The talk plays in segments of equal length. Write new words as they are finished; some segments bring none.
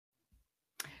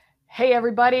Hey,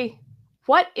 everybody.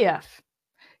 What if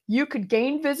you could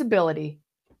gain visibility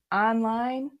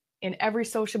online in every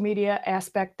social media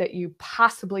aspect that you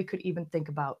possibly could even think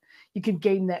about? You could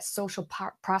gain that social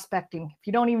prospecting. If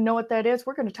you don't even know what that is,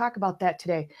 we're going to talk about that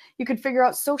today. You could figure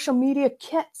out social media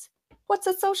kits. What's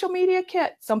a social media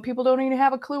kit? Some people don't even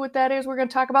have a clue what that is. We're going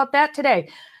to talk about that today.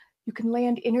 You can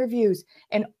land interviews,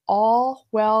 and all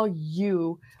while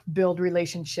you build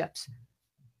relationships.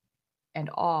 And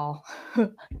all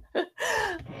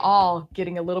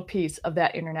getting a little piece of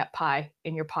that internet pie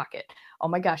in your pocket. Oh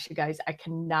my gosh, you guys, I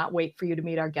cannot wait for you to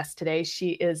meet our guest today. She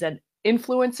is an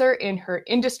influencer in her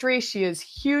industry. She is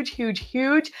huge, huge,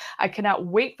 huge. I cannot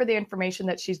wait for the information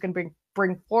that she's going to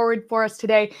bring forward for us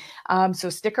today. So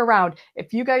stick around.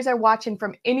 If you guys are watching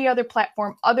from any other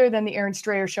platform other than the Erin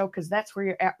Strayer Show, because that's where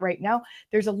you're at right now,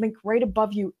 there's a link right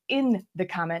above you in the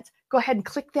comments. Go ahead and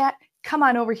click that. Come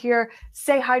on over here,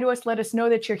 say hi to us, let us know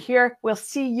that you're here. We'll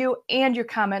see you and your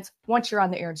comments once you're on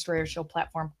the Erin Strayer Show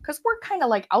platform, because we're kind of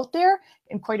like out there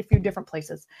in quite a few different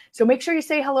places. So make sure you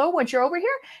say hello once you're over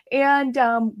here, and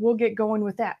we'll get going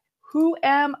with that. Who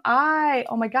am I?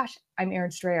 Oh my gosh, I'm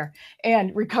Erin Strayer,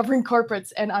 and recovering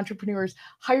corporates and entrepreneurs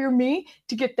hire me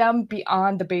to get them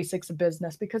beyond the basics of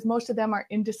business, because most of them are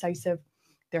indecisive.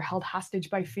 They're held hostage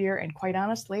by fear, and quite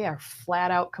honestly, are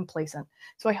flat out complacent.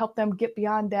 So I help them get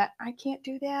beyond that. I can't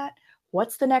do that.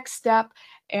 What's the next step?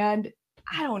 And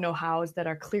I don't know hows that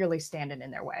are clearly standing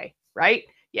in their way, right?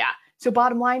 Yeah. So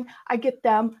bottom line, I get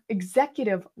them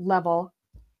executive level.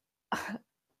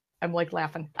 I'm like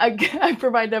laughing. I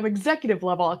provide them executive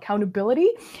level accountability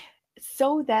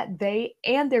so that they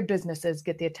and their businesses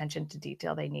get the attention to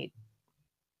detail they need.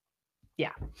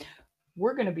 Yeah.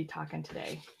 We're going to be talking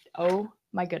today. Oh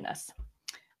my goodness,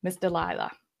 Miss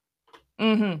Delilah.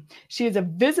 She is a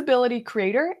visibility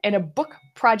creator and a book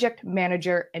project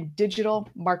manager and digital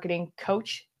marketing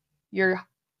coach. You're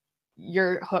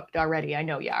hooked already. I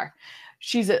know you are.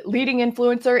 She's a leading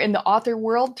influencer in the author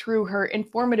world through her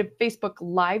informative Facebook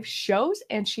Live shows,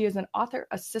 and she is an author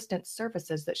assistant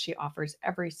services that she offers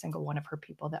every single one of her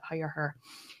people that hire her.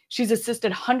 She's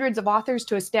assisted hundreds of authors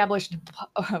to establish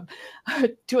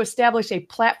a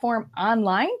platform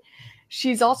online.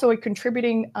 She's also a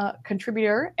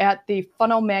contributor at the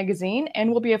Funnel magazine and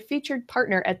will be a featured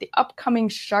partner at the upcoming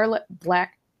Charlotte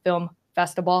Black Film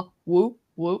Festival. Woo,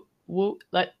 woo, woo.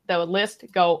 Let the list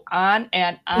go on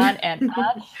and on and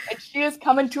on. And she is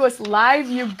coming to us live,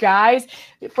 you guys,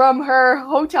 from her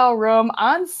hotel room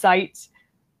on site.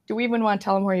 Do we even want to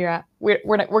tell them where you're at? We're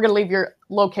going to leave your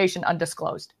location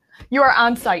undisclosed. You are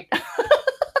on site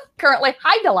currently.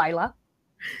 Hi, Delilah.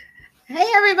 Hey,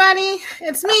 everybody.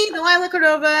 It's me, Delilah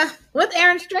Cordova, with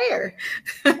Erin Strayer.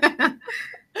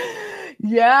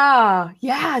 Yeah.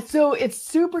 So it's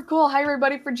super cool. Hi,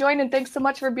 everybody, for joining. Thanks so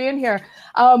much for being here.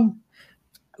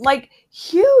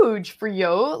 Huge for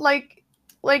you. Like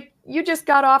you just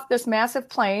got off this massive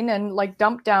plane and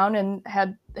dumped down and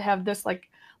have this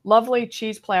lovely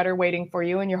cheese platter waiting for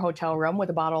you in your hotel room with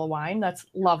a bottle of wine. That's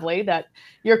lovely that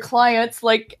your clients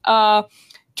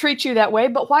treat you that way.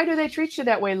 But why do they treat you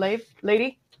that way,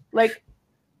 lady?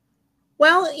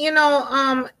 Well,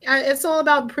 it's all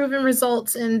about proven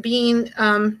results and being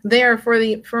there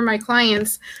for my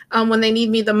clients when they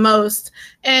need me the most.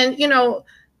 And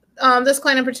this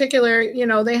client in particular,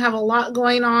 they have a lot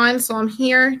going on, so I'm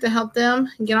here to help them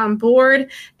get on board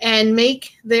and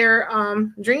make their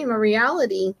dream a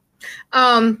reality.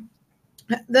 The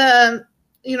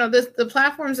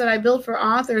platforms that I build for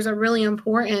authors are really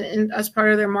important and as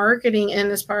part of their marketing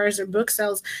and as far as their book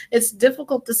sales. It's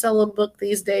difficult to sell a book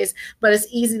these days, but it's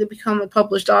easy to become a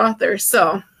published author.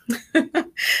 So I'm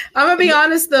gonna be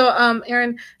honest though,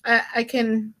 Erin,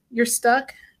 you're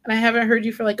stuck and I haven't heard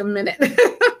you for a minute.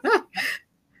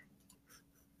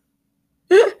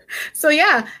 So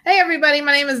yeah, hey everybody,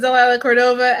 my name is Delilah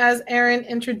Cordova, as Erin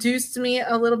introduced me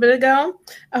a little bit ago.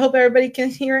 I hope everybody can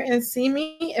hear and see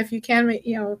me. If you can,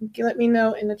 let me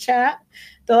know in the chat.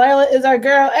 Delilah is our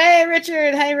girl. Hey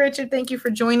Richard, thank you for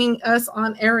joining us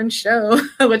on Erin's show,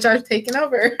 which I've taken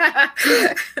over.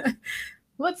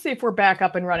 Let's see if we're back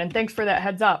up and running. Thanks for that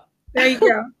heads up. There you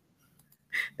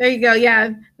go. Yeah,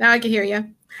 now I can hear you.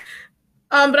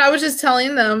 But I was just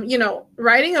telling them,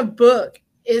 writing a book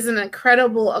is an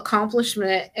incredible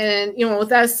accomplishment. And, with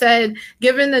that said,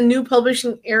 given the new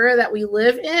publishing era that we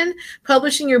live in,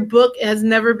 publishing your book has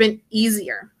never been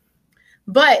easier.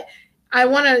 But I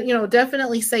want to,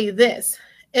 definitely say this.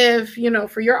 If,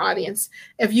 for your audience,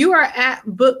 if you are at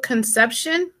book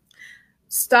conception,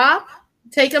 stop,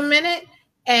 take a minute,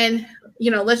 and,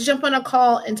 let's jump on a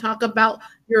call and talk about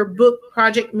your book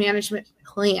project management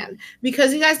plan,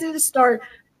 because you guys need to start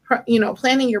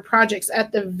planning your projects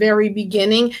at the very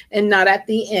beginning and not at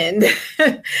the end.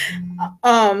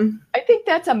 I think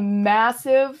that's a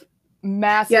massive.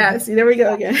 Yeah, see, there we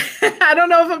go again. I don't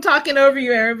know if I'm talking over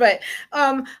you, Erin, but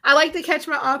I like to catch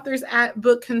my authors at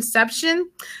book conception.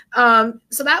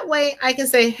 So that way I can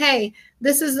say, hey,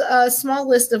 this is a small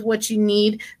list of what you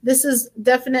need. This is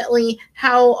definitely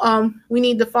how we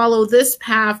need to follow this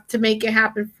path to make it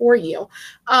happen for you.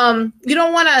 You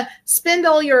don't want to spend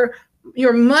all your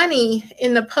money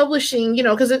in the publishing,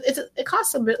 because it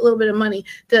costs a little bit of money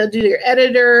to do your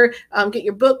editor, get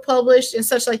your book published and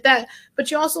such like that. But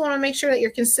you also want to make sure that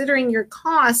you're considering your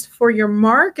cost for your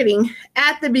marketing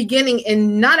at the beginning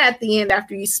and not at the end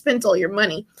after you spent all your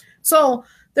money. So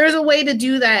there's a way to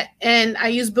do that. And I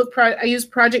use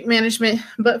project management,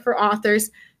 but for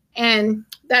authors. And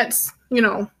that's,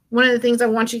 one of the things I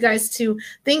want you guys to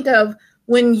think of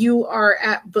when you are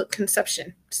at book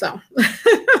conception. So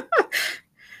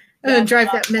I'm going to drive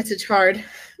that message hard.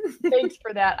 Thanks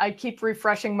for that. I keep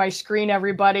refreshing my screen,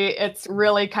 everybody. It's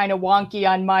really kind of wonky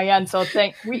on my end. So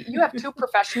you have two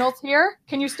professionals here.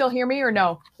 Can you still hear me or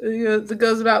no? It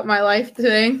goes about my life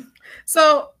today.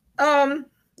 So I'm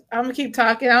going to keep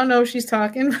talking. I don't know if she's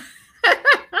talking.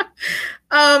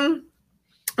 I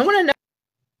want to know.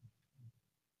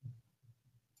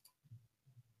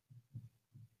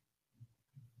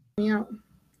 Yeah.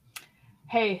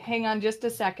 Hey, hang on just a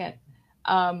second.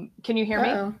 Can you hear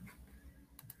me?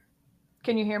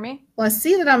 Can you hear me? Well, I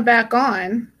see that I'm back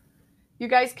on. You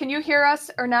guys, can you hear us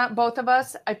or not? Both of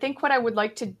us? I think what I would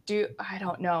like to do, I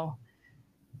don't know.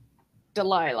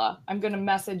 Delilah, I'm going to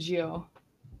message you.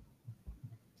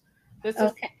 This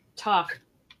is tough.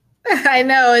 I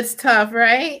know it's tough,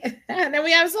 right? And then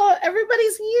we have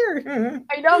everybody's here.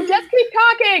 I know. Just keep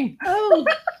talking. Oh.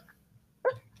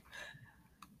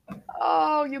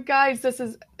 Oh, you guys,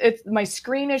 my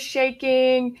screen is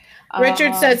shaking.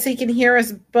 Richard says he can hear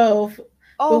us both.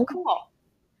 Oh, cool.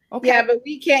 Okay. Yeah, but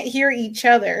we can't hear each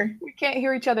other. We can't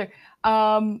hear each other.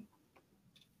 I'm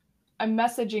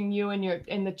messaging you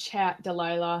in the chat,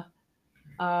 Delilah.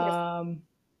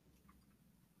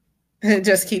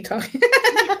 Just keep talking.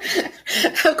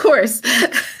 Of course.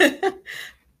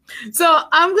 So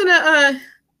I'm gonna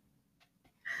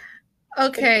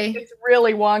okay. It's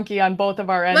really wonky on both of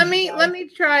our ends. Let me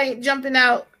try jumping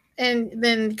out and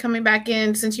then coming back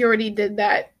in since you already did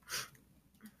that.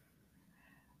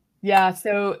 Yeah,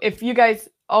 so if you guys,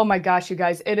 oh my gosh, you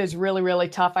guys, it is really, really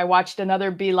tough. I watched another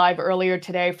Be Live earlier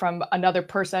today from another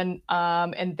person,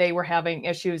 and they were having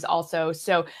issues also.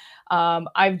 So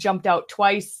I've jumped out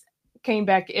twice, came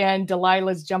back in.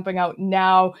 Delilah's jumping out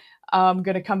now. I'm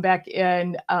going to come back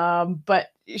in. But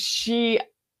she's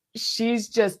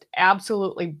just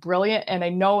absolutely brilliant. And I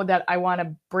know that I want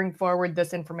to bring forward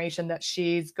this information that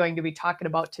she's going to be talking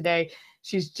about today.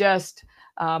 She's just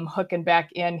hooking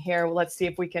back in here. Let's see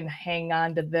if we can hang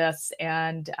on to this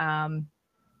and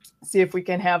see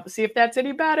if that's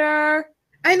any better.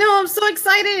 I know, I'm so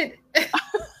excited.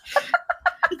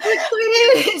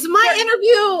 It's my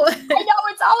interview. I know,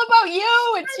 it's all about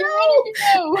you. It's your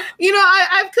interview.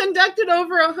 I've conducted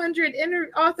over 100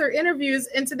 author interviews,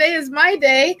 and today is my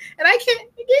day, and I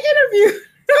can't get interviewed.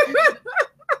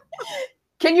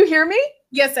 Can you hear me?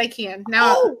 Yes, I can.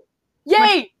 Now,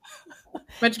 yay!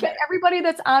 Much better. Everybody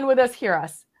that's on with us, hear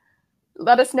us.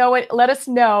 Let us know it. Let us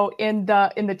know in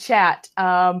the chat,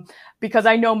 because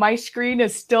I know my screen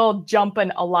is still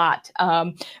jumping a lot.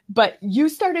 But you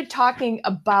started talking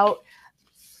about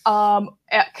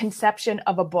at conception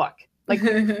of a book, like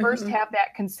when you first have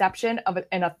that conception of it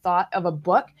and a thought of a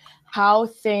book, how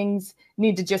things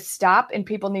need to just stop and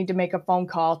people need to make a phone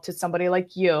call to somebody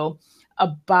like you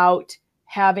about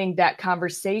having that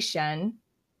conversation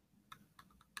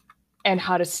and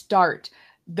how to start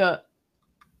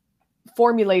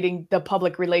formulating the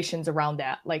public relations around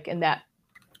that, like in that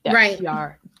right.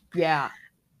 PR. Yeah.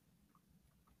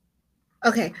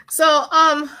 Okay. So,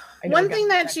 one thing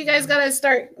that you guys got to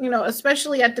start,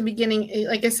 especially at the beginning,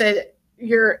 like I said,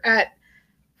 you're at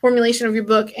formulation of your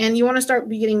book and you want to start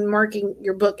marking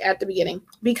your book at the beginning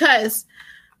because,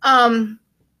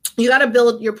 you got to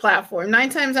build your platform. 9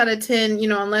 times out of 10,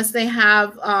 unless they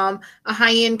have a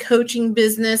high-end coaching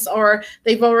business or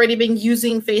they've already been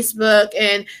using Facebook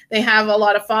and they have a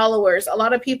lot of followers, a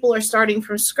lot of people are starting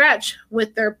from scratch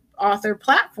with their author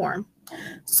platform.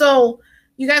 So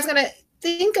you guys got to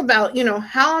think about,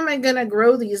 how am I going to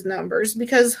grow these numbers?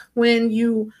 Because when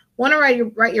you want to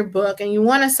write your book and you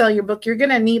want to sell your book, you're going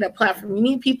to need a platform. You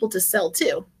need people to sell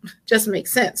to. Just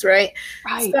makes sense, right?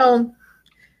 Right. So,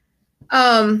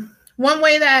 one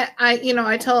way that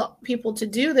I tell people to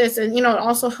do this, and, it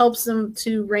also helps them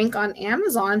to rank on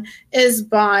Amazon, is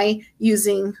by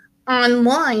using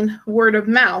online word of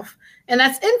mouth, and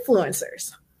that's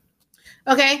influencers.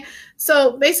 Okay,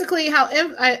 so basically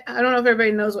I don't know if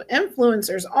everybody knows what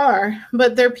influencers are,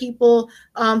 but they're people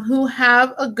who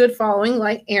have a good following,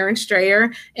 like Aaron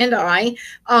Strayer and I,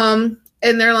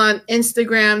 and they're on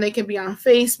Instagram, they can be on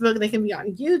Facebook, they can be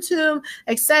on YouTube,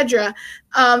 etc.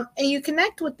 And you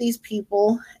connect with these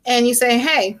people and you say,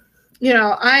 hey,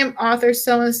 I'm author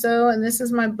so-and-so, and this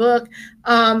is my book,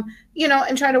 and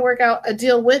try to work out a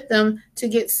deal with them to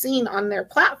get seen on their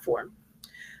platform.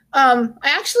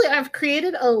 I've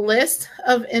created a list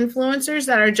of influencers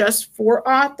that are just for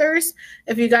authors.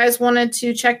 If you guys wanted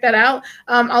to check that out,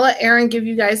 I'll let Aaron give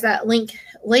you guys that link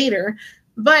later.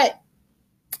 But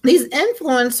these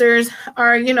influencers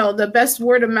are, the best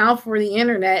word of mouth for the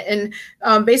internet, and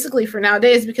basically for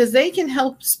nowadays, because they can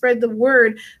help spread the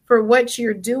word for what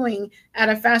you're doing at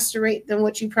a faster rate than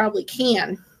what you probably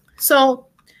can. So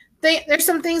there's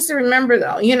some things to remember,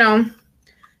 though. You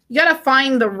got to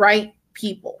find the right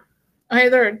people. Okay,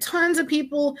 there are tons of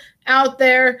people out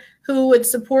there who would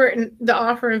support the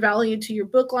offer and value to your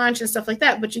book launch and stuff like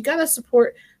that, but you got to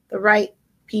support the right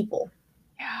people.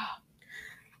 Yeah.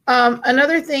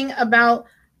 Another thing about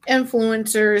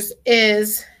influencers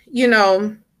is, you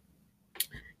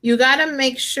got to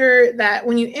make sure that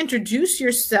when you introduce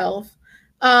yourself,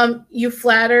 you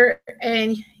flatter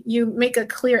and you make a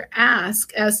clear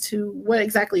ask as to what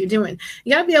exactly you're doing.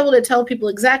 You got to be able to tell people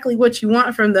exactly what you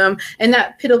want from them and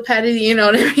not piddle-patty, you know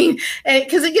what I mean?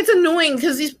 Because it gets annoying,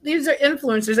 because these are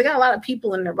influencers. They got a lot of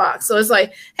people in their box. So it's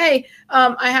like, hey,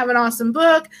 I have an awesome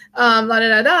book,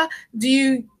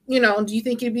 do you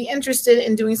think you'd be interested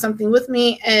in doing something with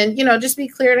me? And, just be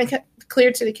clear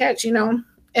to the catch,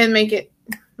 and make it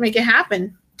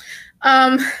happen.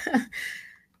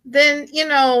 Then,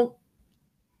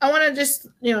 I want to just,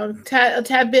 a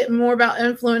tad bit more about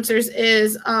influencers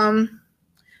is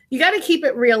you got to keep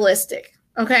it realistic,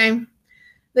 okay?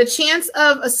 The chance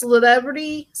of a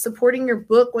celebrity supporting your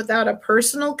book without a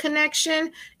personal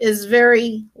connection is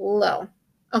very low,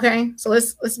 okay? So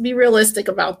let's be realistic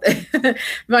about that,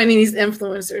 finding these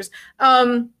influencers.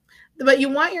 But you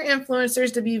want your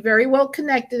influencers to be very well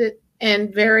connected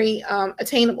and very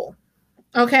attainable,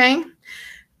 okay?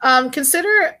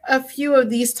 Consider a few of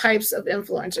these types of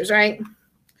influencers, right?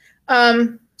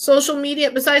 Social media,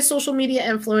 besides social media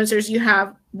influencers, you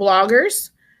have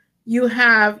bloggers, you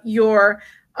have your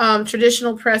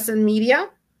traditional press and media,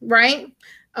 right?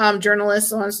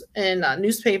 Journalists and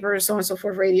newspapers, so on and so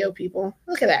forth, radio people.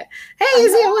 Look at that. Hey,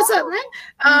 Izzy, what's up,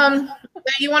 man?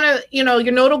 You want to,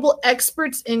 your notable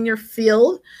experts in your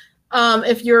field.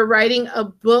 If you're writing a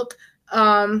book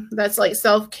that's like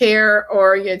self-care,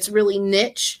 or it's really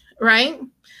niche, right?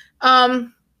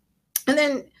 And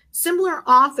then similar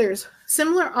authors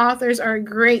are a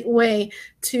great way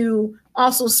to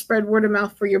also spread word of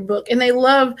mouth for your book. And they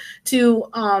love to,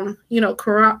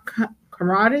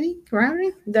 camaraderie,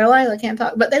 Delilah, I can't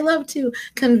talk, but they love to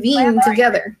convene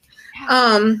together.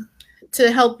 To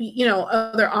help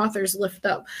other authors lift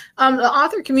up. The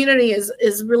author community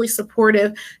is really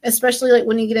supportive, especially like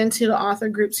when you get into the author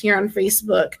groups here on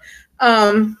Facebook.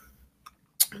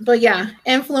 But yeah,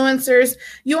 influencers.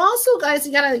 You also, guys,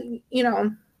 you gotta,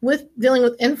 with dealing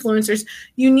with influencers,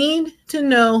 you need to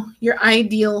know your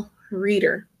ideal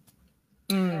reader.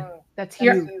 That's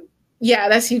huge. Yeah,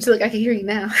 that's huge. Look, I can hear you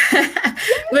now.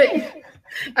 But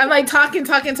I'm like talking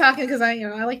because I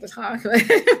like to talk.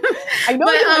 I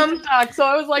know you like to talk, so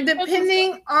I was like,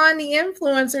 depending on the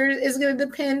influencer is going to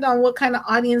depend on what kind of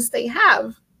audience they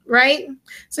have, right?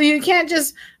 So you can't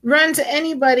just run to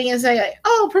anybody and say, like,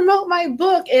 oh, promote my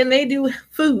book, and they do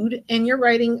food, and you're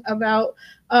writing about,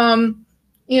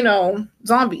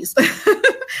 zombies.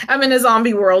 I'm in a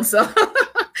zombie world, so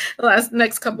the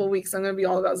next couple of weeks I'm going to be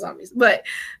all about zombies. But,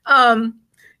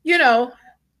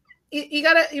 you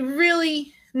got to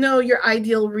really know your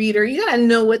ideal reader. You got to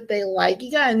know what they like.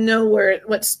 You got to know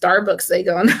what Starbucks they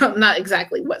go. Not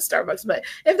exactly what Starbucks, but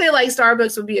if they like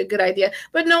Starbucks would be a good idea.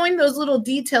 But knowing those little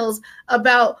details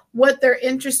about what they're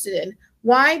interested in.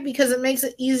 Why? Because it makes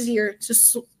it easier to,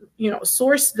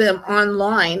 source them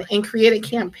online and create a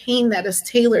campaign that is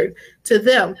tailored to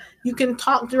them. You can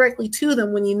talk directly to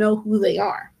them when you know who they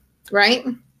are, right?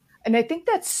 And I think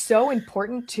that's so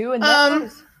important too.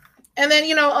 And and then,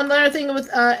 another thing with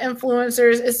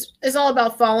influencers is all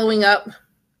about following up.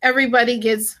 Everybody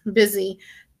gets busy.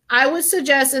 I would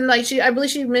suggest, and I believe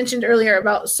she mentioned earlier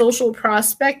about social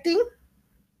prospecting.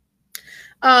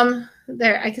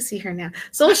 There, I can see her now.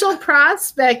 Social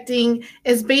prospecting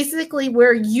is basically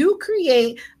where you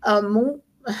create a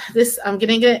I'm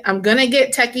gonna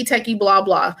get techie blah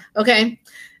blah. Okay.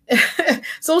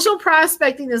 Social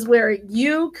prospecting is where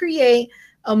you create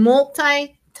a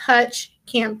multi-touch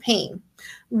campaign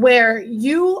where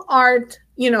you are,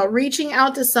 reaching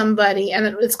out to somebody, and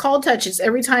it's called touches.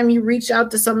 Every time you reach out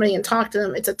to somebody and talk to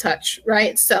them, it's a touch,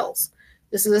 right? It sells.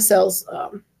 This is a sales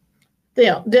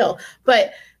deal,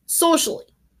 but socially.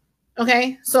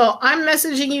 Okay. So I'm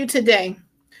messaging you today.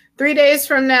 3 days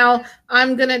from now,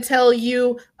 I'm going to tell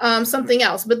you something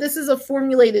else, but this is a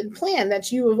formulated plan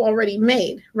that you have already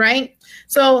made, right?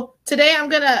 So today I'm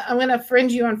going to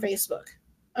friend you on Facebook.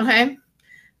 Okay.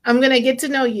 I'm going to get to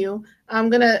know you. I'm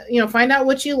going to, find out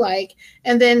what you like.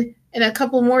 And then in a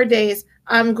couple more days,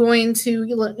 I'm going to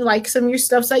like some of your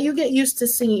stuff so you get used to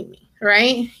seeing me.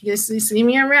 Right? You see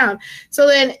me around. So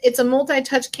then it's a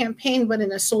multi-touch campaign, but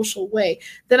in a social way.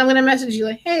 Then I'm going to message you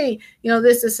like, hey,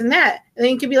 this, and that. And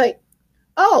then you could be like,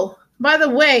 oh, by the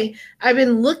way, I've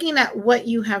been looking at what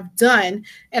you have done,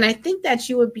 and I think that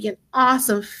you would be an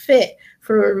awesome fit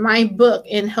for my book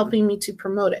and helping me to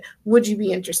promote it. Would you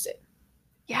be interested?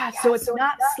 Yeah, so it's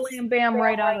not slam bam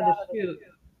right out of the chute.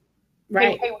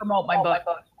 Right. Hey, promote my book.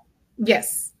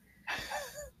 Yes.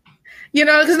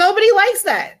 Because nobody likes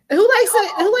that. Who likes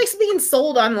it? Who likes being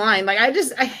sold online? Like,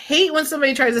 I hate when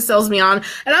somebody tries to sell me on,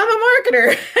 and I'm a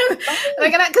marketer.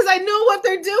 Because I know what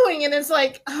they're doing, and it's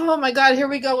like, oh my God, here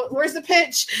we go. Where's the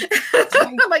pitch?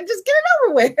 I'm like, just get it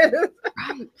over with.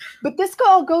 Right. But this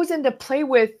all goes into play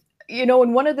with,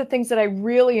 and one of the things that I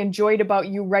really enjoyed about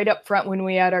you right up front when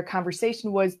we had our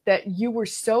conversation was that you were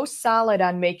so solid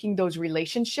on making those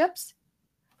relationships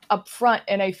up front.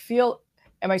 And I feel,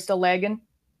 am I still lagging?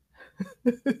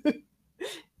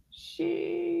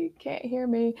 She can't hear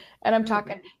me, and I'm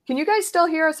talking. Can you guys still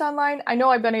hear us online? I know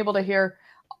I've been able to hear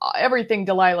everything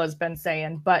Delilah's been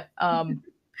saying, but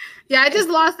yeah, I just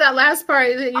lost that last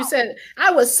part that you said. I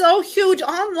was so huge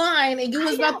online, and you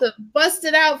was about to bust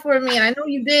it out for me, and I know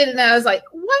you did, and I was like,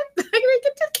 what? I didn't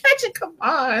get to catch it. Come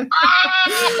on.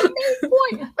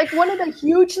 Like, one of the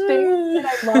huge things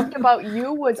that I loved about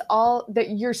you was all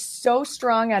that you're so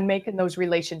strong on making those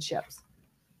relationships.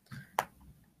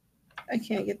 I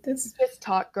can't get this. Just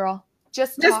talk, girl.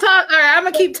 Just talk. All right, I'm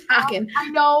going to keep talking. I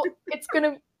know.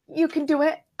 You can do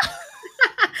it.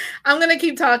 I'm going to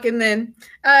keep talking then.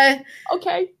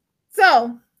 Okay.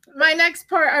 So my next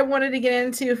part I wanted to get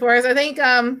into for us, I think,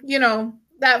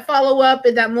 that follow-up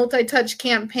and that multi-touch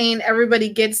campaign, everybody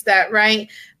gets that,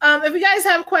 right? If you guys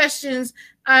have questions,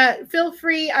 feel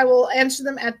free. I will answer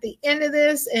them at the end of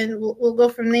this, and we'll go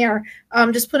from there.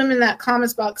 Just put them in that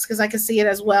comments box because I can see it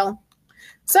as well.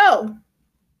 So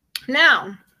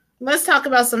now let's talk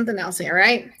about something else here,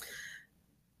 right?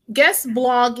 Guest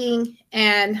blogging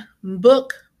and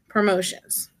book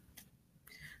promotions.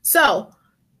 So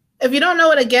if you don't know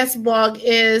what a guest blog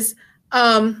is,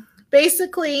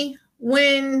 basically what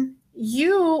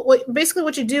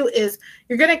you do is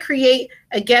you're going to create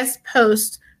a guest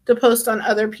post to post on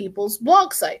other people's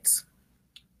blog sites.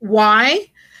 Why?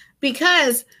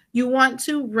 Because you want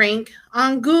to rank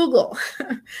on Google.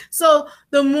 So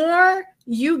the more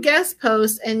you guest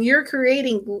post and you're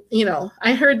creating,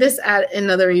 I heard this at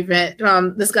another event.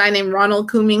 This guy named Ronald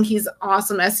Kooming, he's an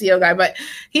awesome SEO guy, but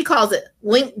he calls it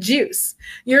link juice.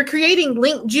 You're creating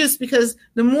link juice because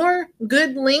the more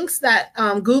good links that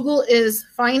Google is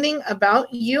finding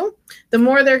about you, the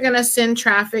more they're going to send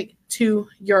traffic to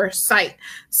your site.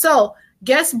 So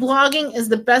guest blogging is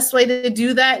the best way to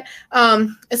do that,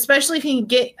 especially if you can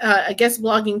get a guest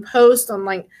blogging post on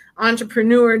like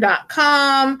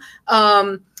entrepreneur.com.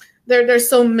 There's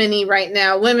so many right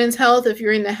now. Women's Health, if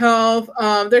you're into health.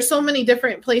 There's so many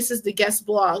different places to guest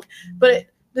blog. But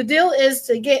the deal is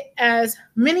to get as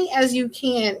many as you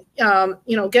can,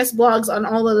 guest blogs on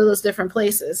all of those different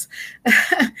places.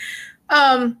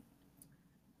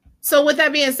 So with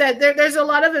that being said, there's a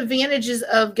lot of advantages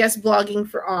of guest blogging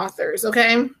for authors,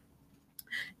 okay?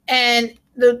 And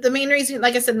the main reason,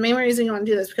 like I said, the main reason you want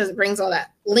to do this is because it brings all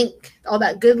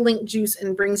that good link juice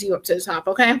and brings you up to the top,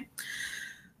 okay,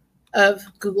 of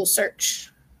Google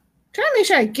search. Trying to make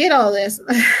sure I get all this.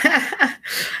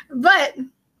 But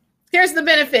here's the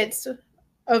benefits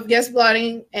of guest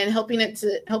blogging and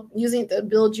using it to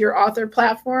build your author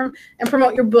platform and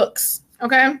promote your books,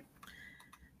 okay?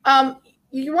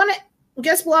 You want to,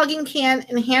 guest blogging can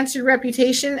enhance your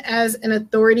reputation as an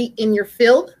authority in your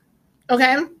field,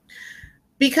 okay?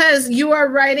 Because you are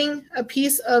writing a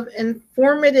piece of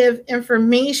informative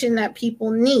information that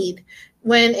people need.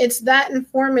 When it's that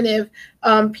informative,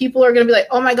 people are going to be like,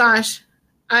 oh my gosh,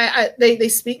 They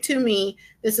speak to me.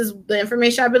 This is the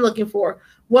information I've been looking for.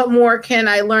 What more can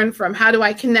I learn from? How do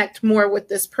I connect more with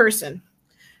this person?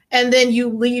 And then you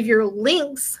leave your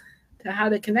links to how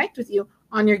to connect with you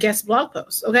on your guest blog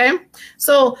posts. Okay.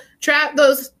 So trap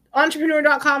those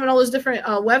entrepreneur.com and all those different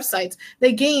websites,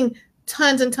 they gain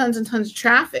tons and tons and tons of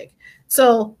traffic.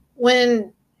 So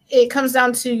when it comes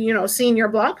down to, you know, seeing your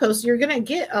blog posts, you're going to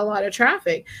get a lot of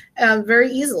traffic very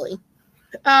easily.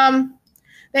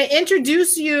 They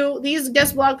introduce you, these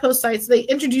guest blog post sites, they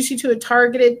introduce you to a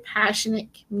targeted, passionate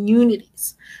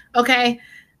communities. Okay.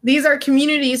 These are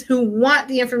communities who want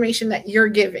the information that you're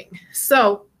giving.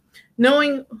 So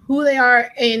knowing who they are,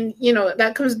 and, you know,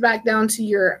 that comes back down to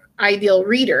your ideal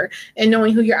reader, and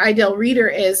knowing who your ideal reader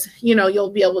is, you know, you'll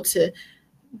be able to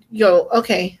go,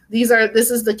 okay,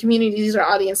 this is the community, these are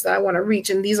audience that I want to reach,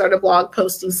 and these are the blog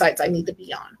posting sites I need to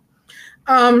be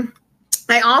on.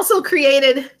 I also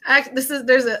created,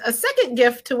 there's a second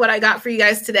gift to what I got for you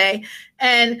guys today,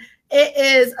 and it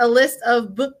is a list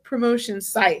of book promotion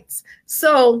sites.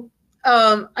 So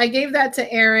I gave that to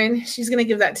Erin. She's going to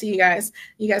give that to you guys.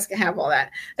 You guys can have all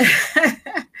that.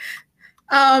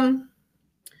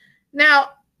 Now,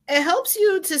 it helps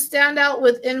you to stand out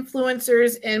with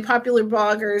influencers and popular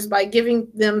bloggers by giving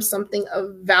them something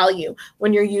of value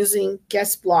when you're using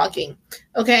guest blogging.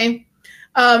 Okay?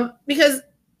 Because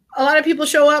a lot of people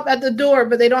show up at the door,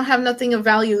 but they don't have nothing of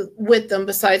value with them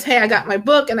besides, hey, I got my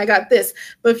book and I got this.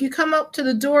 But if you come up to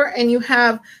the door and you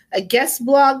have a guest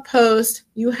blog post,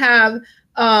 you have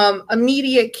a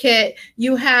media kit,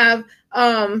 you have,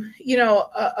 you know,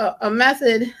 a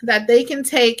method that they can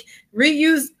take,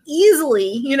 reuse easily,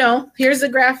 you know, here's the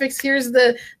graphics, here's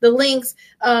the links,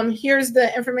 here's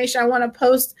the information I want to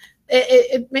post.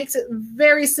 It makes it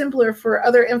very simpler for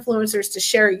other influencers to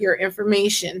share your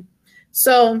information.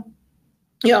 So,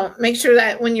 you know, make sure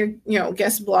that when you're, you know,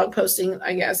 guest blog posting,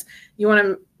 I guess, you want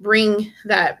to bring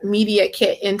that media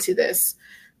kit into this.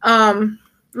 Am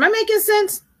I making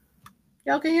sense?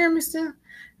 Y'all can hear me still?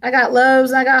 I got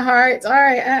loves, I got hearts. All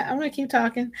right, I'm going to keep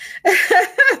talking.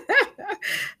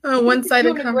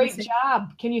 One-sided conversation. Great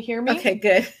job. Can you hear me? Okay,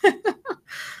 good.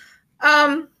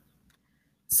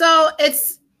 So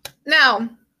it's now,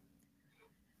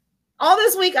 all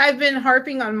this week, I've been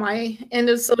harping on my end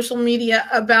of social media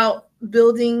about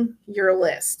building your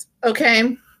list,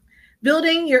 okay?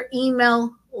 Building your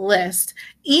email list.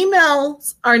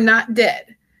 Emails are not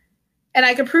dead. And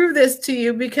I can prove this to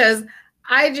you because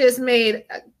I just made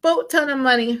a boat ton of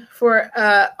money for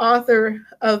an author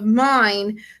of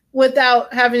mine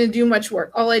without having to do much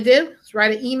work. All I did was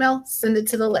write an email, send it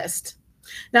to the list.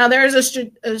 Now, there's a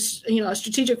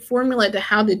strategic formula to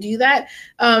how to do that.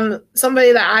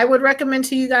 Somebody that I would recommend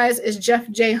to you guys is Jeff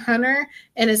J. Hunter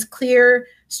and his clear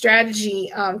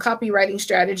strategy, copywriting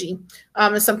strategy.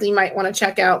 Is something you might want to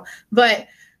check out. But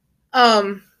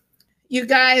you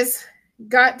guys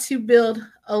got to build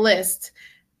a list.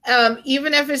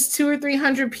 Even if it's 200 or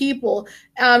 300 people,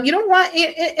 you don't want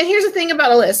it. And here's the thing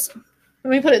about a list. Let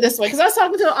me put it this way, because I was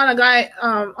talking to a guy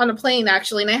on a plane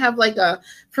actually, and they have like a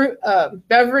fruit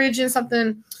beverage and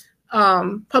something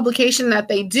publication that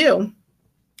they do.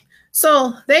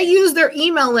 So they use their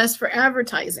email list for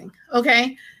advertising,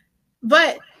 okay?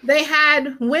 But they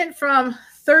went from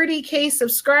 30K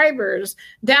subscribers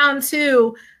down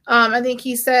to I think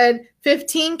he said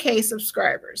 15K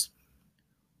subscribers.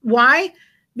 Why?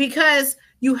 Because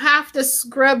you have to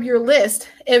scrub your list.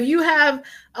 If you have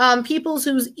people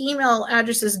whose email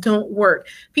addresses don't work,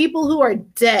 people who are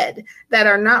dead, that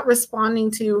are not responding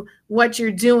to what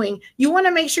you're doing, you want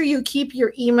to make sure you keep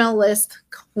your email list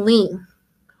clean.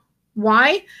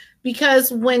 Why?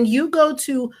 Because when you go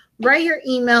to write your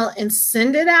email and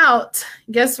send it out,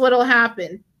 guess what will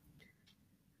happen?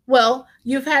 Well,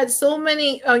 you've had so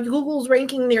many, Google's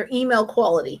ranking their email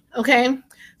quality, okay?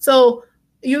 So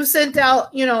you sent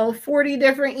out, 40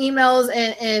 different emails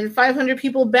and 500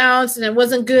 people bounced and it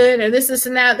wasn't good or this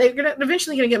and that. They're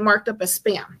eventually going to get marked up as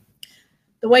spam.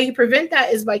 The way you prevent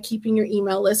that is by keeping your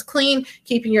email list clean,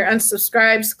 keeping your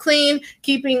unsubscribes clean,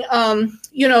 keeping,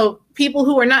 people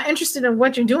who are not interested in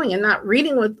what you're doing and not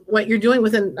reading with what you're doing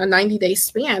within a 90-day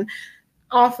span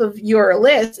off of your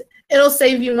list. It'll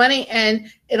save you money and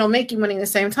it'll make you money at the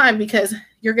same time because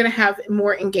you're going to have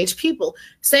more engaged people.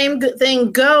 Same good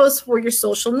thing goes for your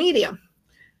social media.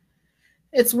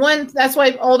 That's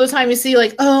why all the time you see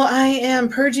like, oh, I am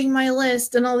purging my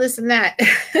list and all this and that.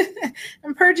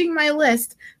 I'm purging my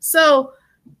list. So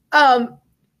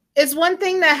it's one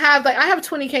thing to have, like I have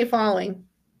 20K following.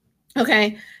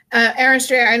 Okay. Erin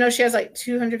Strayer, I know she has like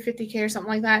 250K or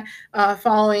something like that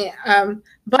following.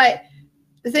 But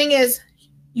the thing is,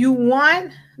 you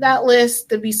want that list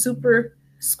to be super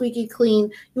squeaky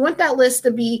clean. You want that list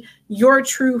to be your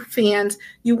true fans.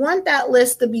 You want that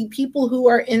list to be people who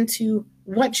are into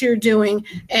what you're doing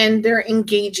and they're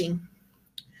engaging.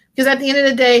 Because at the end of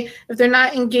the day, if they're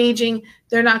not engaging,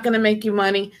 they're not going to make you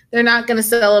money. They're not going to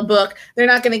sell a book. They're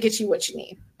not going to get you what you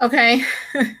need. Okay?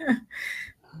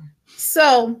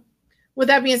 So with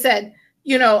that being said,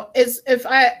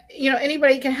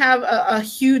 anybody can have a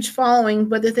huge following,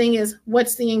 but the thing is,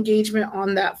 what's the engagement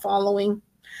on that following?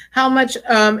 How much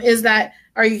is that,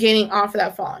 are you gaining off of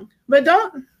that following? But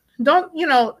don't,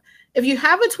 if you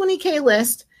have a 20K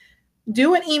list,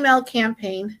 do an email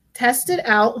campaign, test it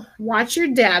out, watch your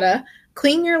data,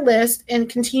 clean your list, and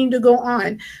continue to go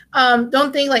on.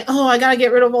 Don't think like, oh, I got to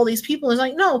get rid of all these people. It's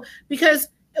like, no, because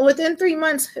within 3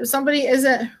 months, if somebody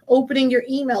isn't opening your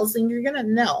emails, then you're going to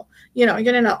know, you're going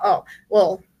to know, oh,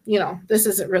 well, this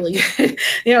isn't really good.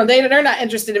 They're not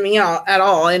interested in me at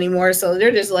all anymore. So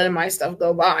they're just letting my stuff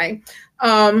go by.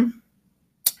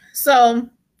 So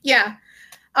yeah.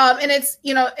 And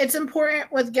it's important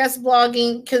with guest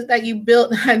blogging because that you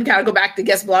built, I got to go back to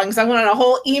guest blogging. So I went on a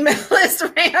whole email list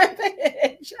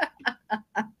rampage.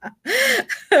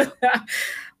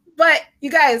 But you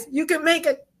guys, you can make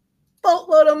a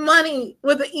boatload of money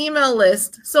with an email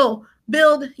list. So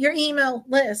build your email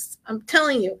list. I'm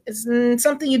telling you, it's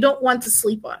something you don't want to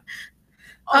sleep on.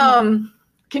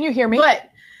 Can you hear me? But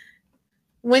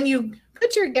when you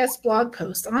put your guest blog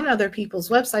post on other people's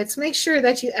websites, make sure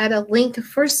that you add a link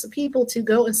for people to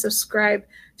go and subscribe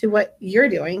to what you're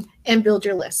doing and build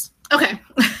your list. Okay.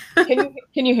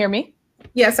 Can you hear me?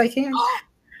 Yes, I can.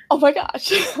 Oh my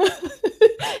gosh.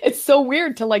 It's so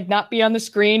weird to like not be on the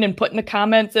screen and putting the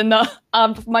comments in the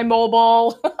my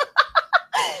mobile.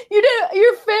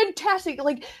 You're fantastic.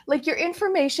 Like your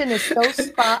information is so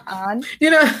spot on.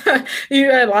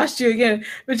 I lost you again.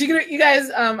 But you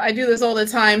guys, I do this all the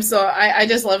time, so I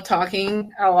just love talking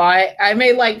a lot. I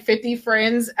made like 50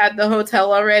 friends at the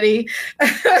hotel already.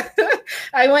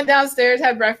 I went downstairs,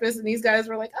 had breakfast, and these guys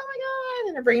were like, "Oh my god!"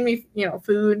 And they're bringing me,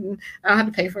 food, and I don't have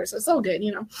to pay for it, so it's so good,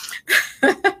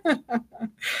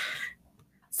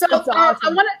 So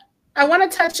awesome. I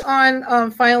want to touch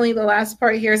on finally the last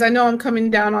part here is I know I'm coming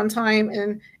down on time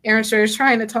and Erin is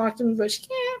trying to talk to me, but she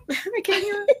can't. I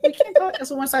can't talk.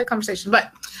 It's a one-sided conversation.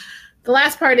 But the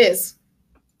last part is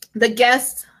the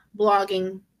guest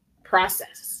blogging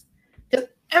process. Because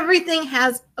everything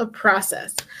has a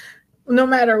process. No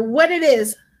matter what it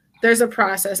is, there's a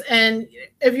process. And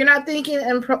if you're not thinking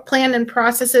and planning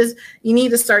processes, you need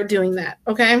to start doing that.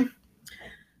 Okay.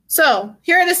 So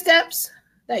here are the steps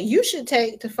that you should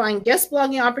take to find guest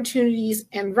blogging opportunities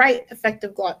and write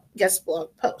effective guest blog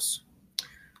posts.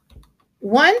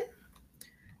 1,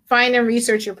 find and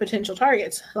research your potential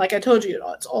targets. Like I told you,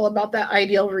 it's all about that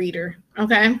ideal reader,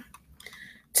 okay?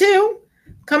 2,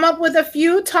 come up with a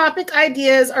few topic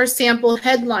ideas or sample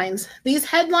headlines. These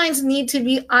headlines need to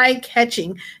be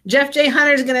eye-catching. Jeff J.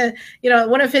 Hunter is going to,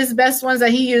 one of his best ones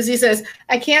that he used, he says,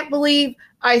 I can't believe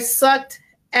I sucked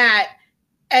at,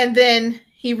 and then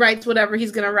he writes whatever he's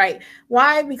going to write.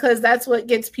 Why? Because that's what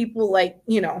gets people like,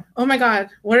 oh my God,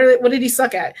 what did he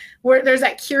suck at? Where there's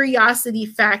that curiosity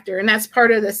factor, and that's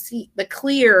part of the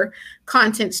clear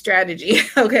content strategy.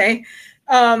 Okay.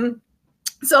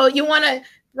 So you want to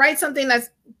write something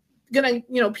that's going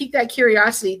to, pique that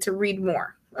curiosity to read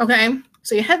more. Okay.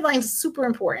 So your headlines is super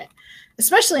important,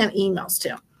 especially on emails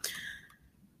too.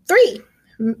 3,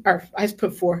 or I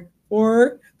put 4,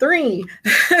 3,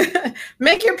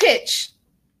 make your pitch.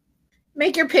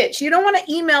 Make your pitch. You don't want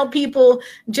to email people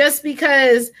just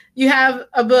because you have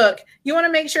a book. You want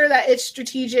to make sure that it's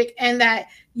strategic and that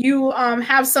you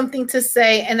have something to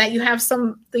say and that you have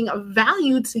something of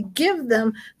value to give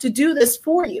them to do this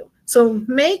for you. So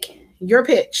make your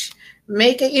pitch.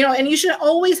 Make it, and you should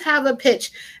always have a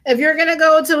pitch. If you're going to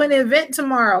go to an event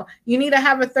tomorrow, you need to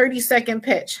have a 30-second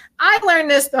pitch. I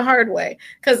learned this the hard way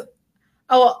because,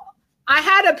 I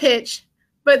had a pitch,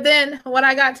 but then when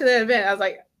I got to the event, I was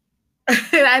like,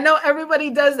 and I know everybody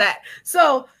does that.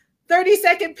 So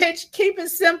 30-second pitch, keep it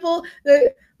simple.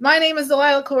 My name is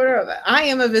Delilah Cordova. I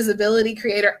am a visibility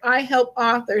creator. I help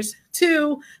authors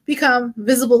to become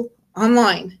visible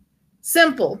online.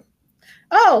 Simple.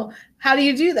 Oh, how do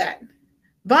you do that?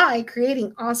 By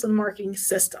creating awesome marketing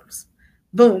systems.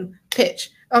 Boom,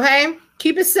 pitch. Okay?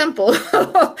 Keep it simple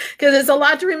because it's a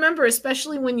lot to remember,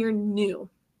 especially when you're new.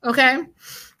 Okay?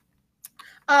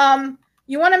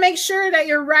 You want to make sure that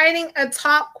you're writing a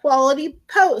top quality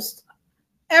post.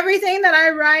 Everything that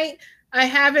I write, I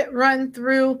have it run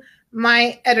through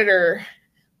my editor.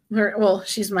 Well,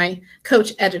 she's my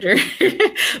coach editor.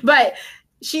 But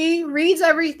she reads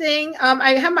everything.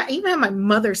 I even have my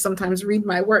mother sometimes read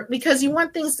my work, because you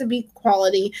want things to be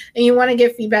quality and you want to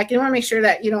get feedback. You want to make sure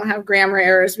that you don't have grammar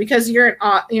errors, because you're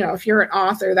an, if you're an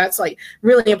author, that's like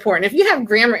really important. If you have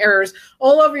grammar errors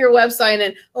all over your website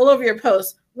and all over your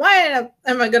posts, why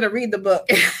am I going to read the book?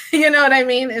 You know what I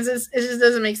mean? It just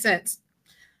doesn't make sense.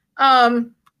 5,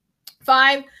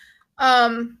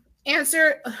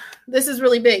 answer. This is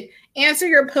really big. Answer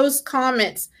your post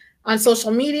comments on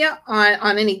social media,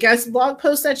 on any guest blog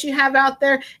posts that you have out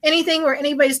there, anything where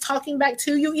anybody's talking back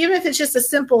to you, even if it's just a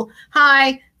simple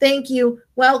hi, thank you,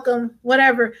 welcome,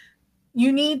 whatever.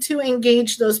 You need to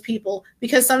engage those people,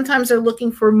 because sometimes they're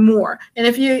looking for more. And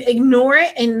if you ignore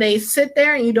it and they sit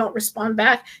there and you don't respond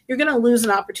back, you're going to lose an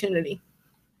opportunity.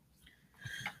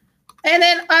 And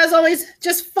then, as always,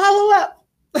 just follow up.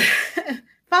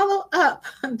 Follow up.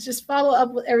 Just follow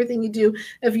up with everything you do.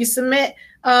 If you submit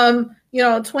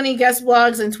 20 guest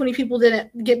blogs and 20 people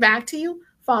didn't get back to you,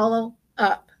 follow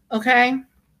up. Okay?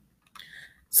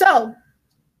 So,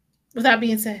 with that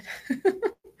being said,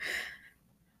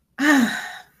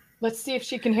 let's see if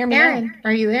she can hear me. Erin,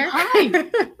 are you there? Hi. You've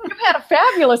had a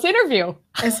fabulous interview.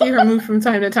 I see her move from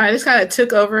time to time. I just kind of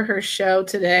took over her show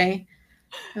today.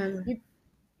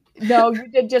 No, you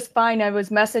did just fine. I was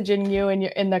messaging you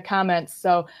in the comments,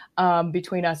 so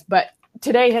between us. But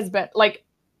today has been like,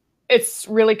 it's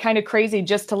really kind of crazy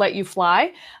just to let you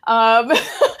fly and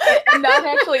not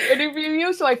actually interview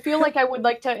you. So I feel like I would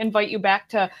like to invite you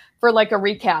back for like a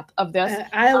recap of this.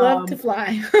 I love to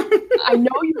fly. I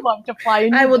know you love to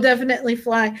fly. I will definitely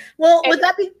fly. Well, would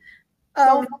that be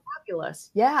so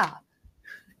fabulous? Yeah.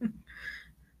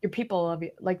 Your people love you.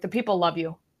 Like the people love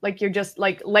you. Like you're just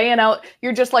like laying out,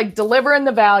 you're just like delivering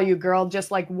the value, girl. Just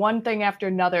like one thing after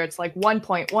another. It's like 1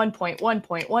 point, 1 point, 1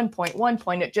 point, 1 point, 1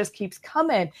 point. It just keeps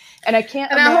coming. And I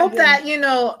can't imagine. I hope that,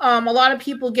 a lot of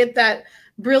people get that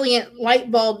brilliant light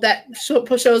bulb that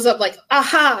shows up like,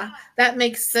 aha, that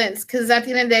makes sense. Because at the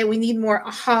end of the day, we need more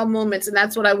aha moments. And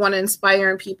that's what I want to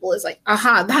inspire in people is like,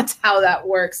 aha, that's how that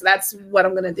works. That's what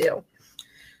I'm going to do.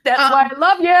 That's why I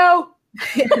love you.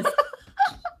 Yes.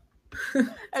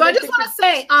 So I just want to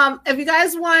say, if you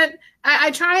guys want,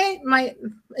 I try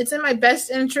it's in my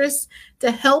best interest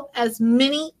to help as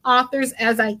many authors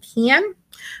as I can.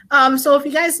 So if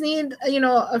you guys need,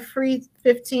 a free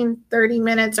 15, 30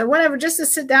 minutes or whatever, just to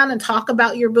sit down and talk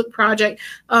about your book project,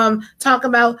 talk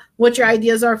about what your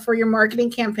ideas are for your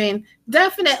marketing campaign,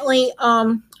 definitely,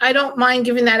 I don't mind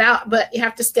giving that out, but you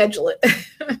have to schedule it.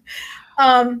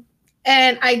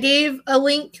 And I gave a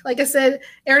link, like I said,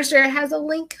 Erin Strayer has a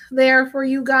link there for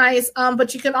you guys.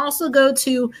 But you can also go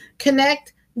to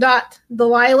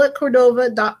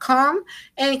connect.delilahcordova.com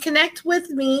and connect with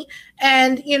me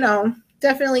and,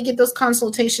 definitely get those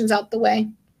consultations out the way.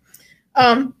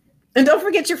 And don't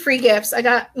forget your free gifts. I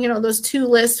got, those 2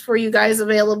 lists for you guys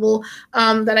available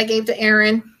that I gave to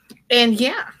Erin. And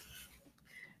yeah.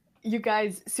 You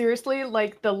guys, seriously,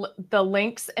 like the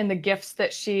links and the gifts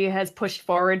that she has pushed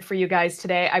forward for you guys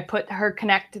today, I put her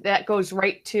connect that goes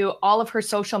right to all of her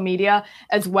social media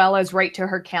as well as right to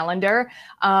her calendar.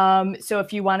 So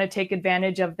if you want to take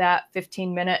advantage of that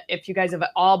 15-minute, if you guys have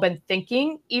all been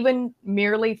thinking, even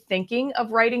merely thinking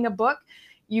of writing a book,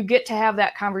 you get to have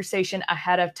that conversation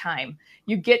ahead of time.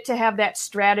 You get to have that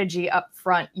strategy up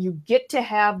front. You get to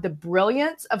have the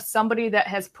brilliance of somebody that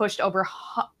has pushed over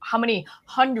how many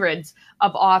hundreds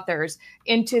of authors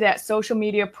into that social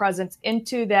media presence,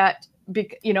 into that,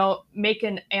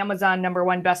 making Amazon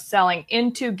 #1 best-selling,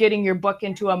 into getting your book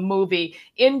into a movie,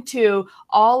 into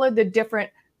all of the different,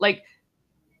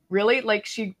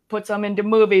 she puts them into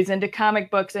movies, into comic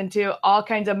books, into all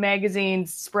kinds of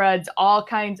magazines, spreads, all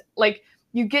kinds,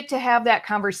 you get to have that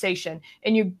conversation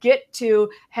and you get to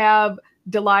have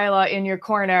Delilah in your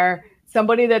corner,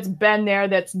 somebody that's been there,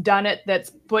 that's done it, that's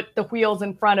put the wheels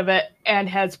in front of it and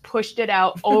has pushed it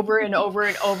out over and over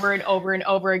and over and over and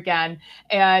over again.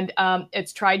 And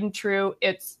it's tried and true.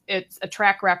 It's a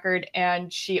track record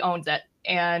and she owns it.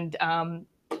 And,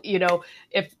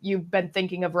 if you've been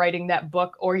thinking of writing that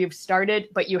book or you've started,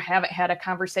 but you haven't had a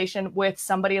conversation with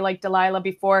somebody like Delilah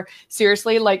before,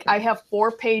 seriously, I have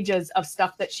 4 pages of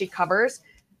stuff that she covers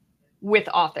with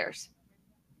authors,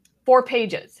 4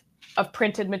 pages of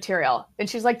printed material. And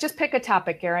she's like, just pick a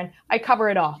topic, Erin. I cover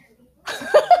it all.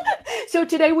 So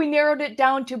today we narrowed it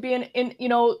down to being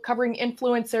covering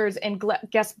influencers and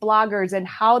guest bloggers and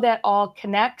how that all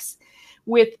connects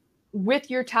with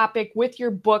your topic, with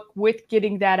your book, with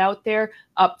getting that out there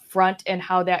up front and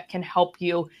how that can help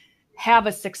you have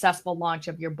a successful launch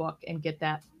of your book and get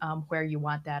that where you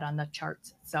want that on the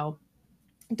charts. So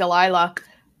Delilah,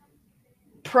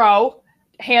 pro,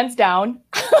 hands down.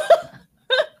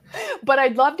 But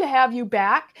I'd love to have you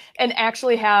back and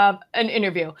actually have an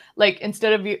interview. Like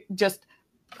instead of you just,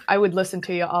 I would listen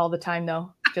to you all the time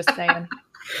though. Just saying.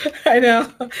 I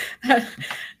know.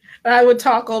 I would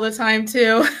talk all the time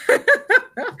too.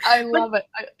 I love it.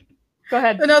 Go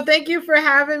ahead. No, thank you for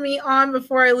having me on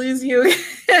before I lose you.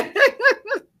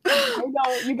 I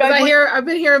know you guys. I've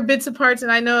been hearing bits and parts,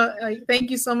 and I know. Like, thank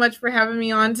you so much for having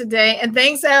me on today, and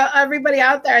thanks to everybody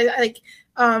out there. Like,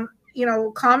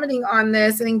 commenting on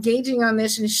this and engaging on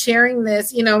this and sharing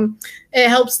this. It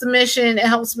helps the mission. It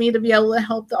helps me to be able to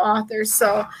help the authors.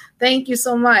 So, thank you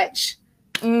so much.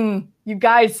 You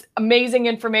guys, amazing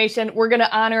information. We're gonna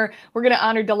honor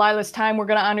Delilah's time. We're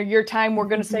gonna honor your time. We're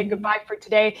gonna say goodbye for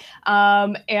today.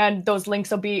 And those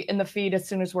links will be in the feed as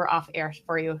soon as we're off air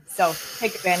for you. So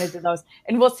take advantage of those.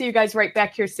 And we'll see you guys right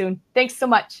back here soon. Thanks so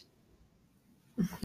much.